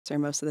or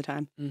most of the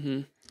time.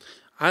 Mm-hmm.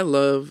 I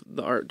love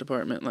the art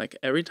department. Like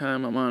every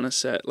time I'm on a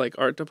set, like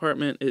art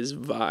department is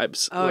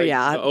vibes. Oh Like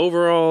yeah, the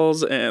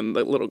overalls and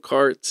the little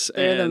carts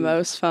they're the and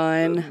most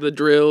fun. the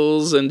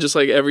drills and just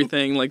like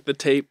everything, like the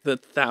tape, the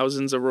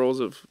thousands of rolls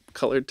of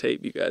colored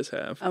tape you guys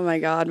have. Oh my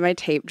God, my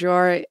tape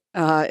drawer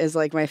is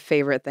like my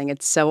favorite thing.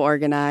 It's so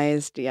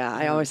organized. Yeah,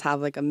 I always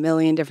have like a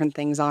million different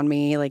things on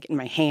me, like in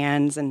my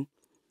hands and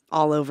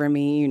all over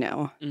me,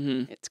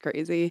 Mm-hmm. It's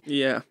crazy.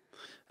 Yeah.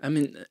 I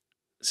mean,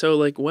 so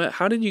like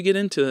how did you get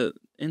into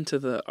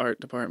the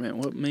art department?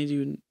 What made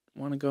you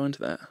want to go into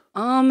that?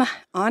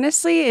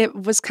 Honestly, it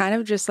was kind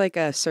of just like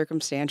a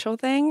circumstantial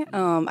thing.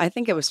 I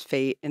think it was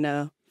fate in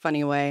a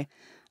funny way.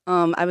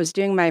 I was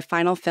doing my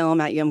final film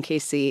at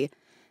UMKC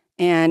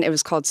and it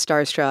was called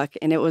Starstruck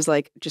and it was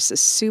like just a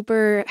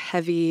super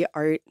heavy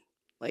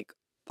like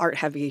art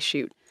heavy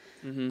shoot.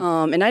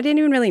 Mm-hmm. And I didn't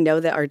even really know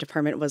that art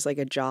department was like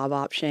a job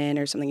option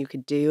or something you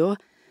could do.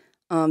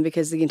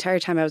 Because the entire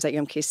time I was at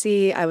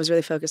UMKC, I was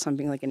really focused on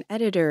being like an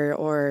editor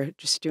or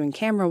just doing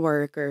camera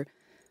work or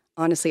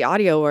honestly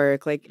audio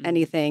work, like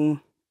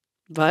anything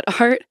but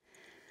art.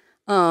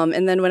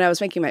 And then when I was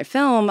making my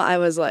film, I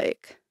was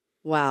like,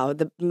 wow,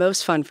 the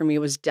most fun for me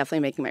was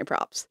definitely making my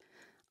props.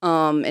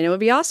 And it would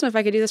be awesome if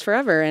I could do this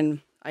forever. And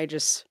I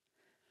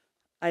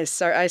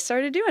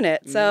started doing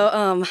it.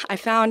 So I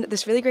found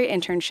this really great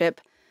internship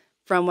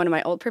from one of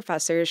my old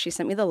professors. She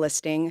sent me the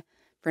listing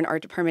for an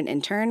art department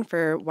intern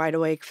for Wide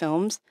Awake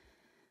Films.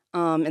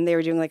 And they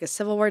were doing like a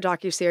Civil War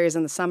docuseries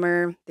in the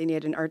summer. They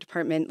needed an art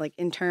department like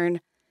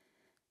intern.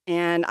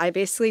 And I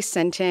basically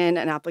sent in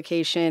an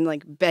application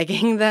like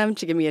begging them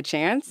to give me a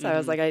chance. I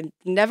was like, I'd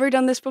never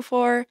done this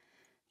before,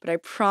 but I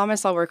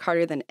promise I'll work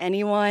harder than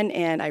anyone.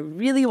 And I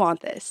really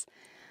want this.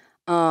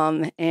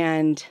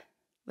 And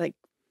like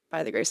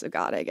by the grace of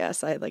God, I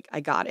guess I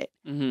got it,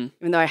 even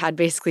though I had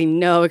basically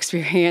no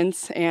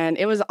experience, and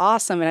it was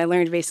awesome. And I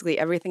learned basically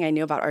everything I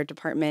knew about art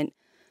department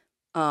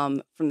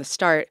from the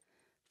start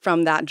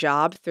from that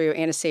job through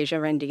Anastasia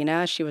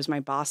Rendina. She was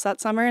my boss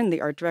that summer and the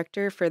art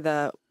director for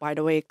the Wide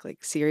Awake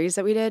like series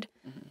that we did.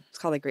 It's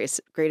called like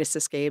Greatest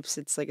Escapes.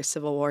 It's like a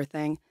Civil War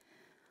thing.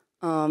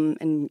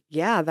 And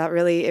yeah, it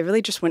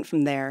really just went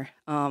from there.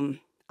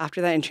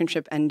 After that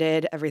internship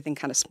ended, everything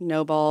kind of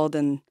snowballed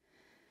and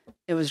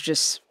it was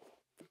just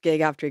gig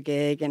after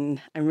gig.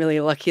 And I'm really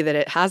lucky that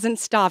it hasn't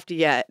stopped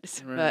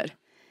yet, Right. but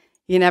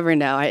you never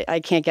know. I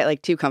can't get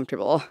like too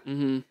comfortable.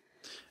 Mm-hmm.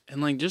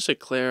 And like just to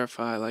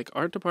clarify, like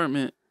art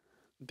department,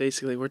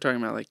 basically we're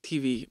talking about like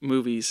TV,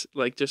 movies,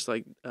 like just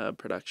like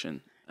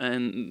production.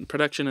 And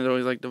production is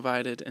always like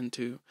divided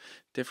into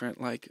different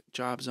like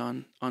jobs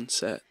on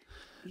set.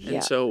 Yeah.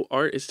 And so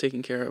art is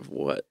taking care of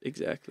what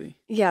exactly?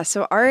 Yeah,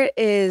 so art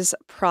is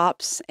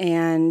props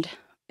and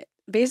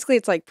basically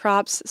it's like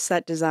props,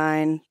 set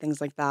design,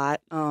 things like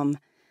that.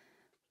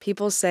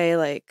 People say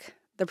like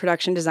the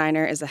production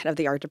designer is the head of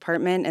the art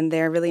department and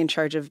they're really in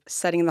charge of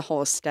setting the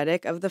whole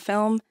aesthetic of the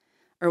film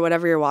or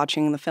whatever you're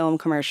watching, the film,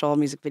 commercial,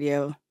 music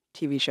video,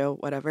 TV show,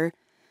 whatever.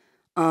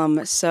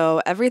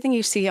 So everything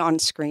you see on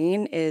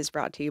screen is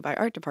brought to you by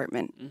art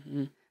department.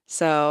 Mm-hmm.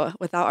 So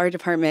without art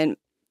department,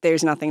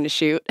 there's nothing to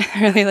shoot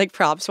really like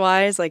props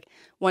wise. Like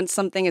once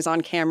something is on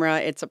camera,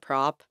 it's a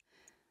prop.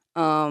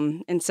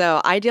 And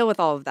so I deal with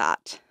all of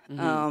that.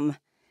 Mm-hmm.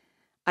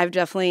 I've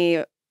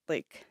definitely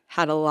like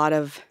had a lot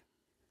of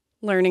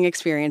learning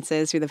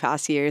experiences through the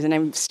past years and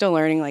I'm still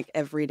learning like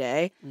every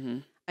day. Mm-hmm.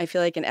 I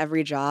feel like in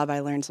every job I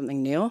learn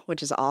something new,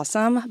 which is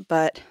awesome.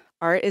 But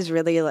art is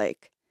really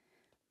like,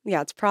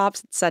 yeah, it's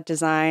props, it's set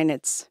design,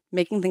 it's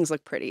making things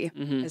look pretty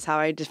is how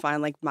I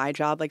define like my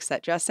job, like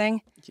set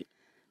dressing. Yeah.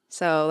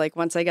 So like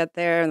once I get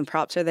there and the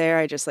props are there,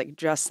 I just like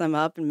dress them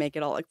up and make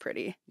it all look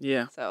pretty.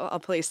 Yeah. So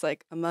I'll place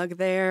like a mug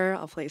there.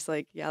 I'll place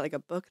like a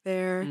book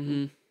there.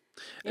 Mm-hmm.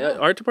 Yeah.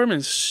 Art department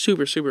is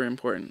super, super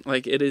important.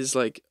 Like it is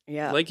like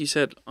you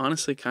said,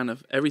 honestly, kind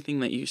of everything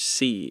that you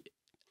see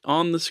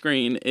on the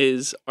screen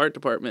is art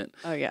department.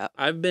 Oh yeah.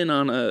 I've been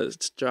on a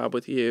job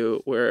with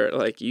you where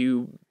like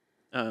you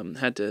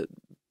had to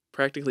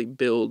practically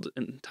build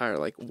an entire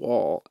like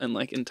wall and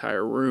like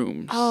entire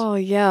rooms. Oh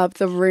yeah,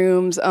 the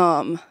rooms,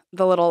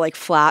 the little like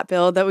flat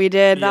build that we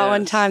did that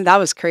one time, that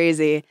was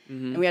crazy.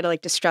 And we had to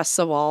like distress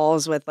the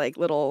walls with like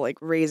little like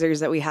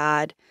razors that we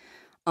had.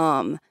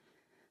 But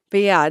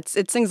yeah, it's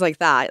things like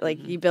that.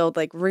 Like you build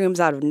like rooms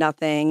out of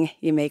nothing.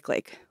 You make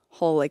like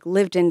whole like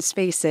lived in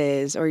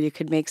spaces, or you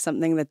could make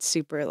something that's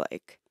super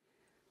like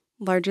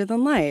larger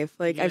than life.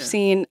 Like Yeah. I've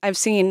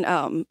seen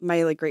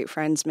my like great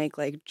friends make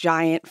like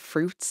giant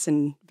fruits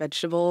and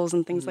vegetables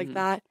and things like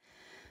that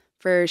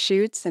for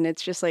shoots, and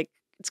it's just like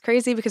it's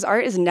crazy because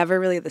art is never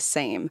really the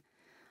same.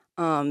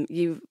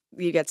 You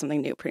get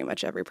something new pretty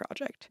much every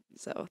project.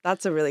 So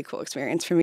that's a really cool experience for me.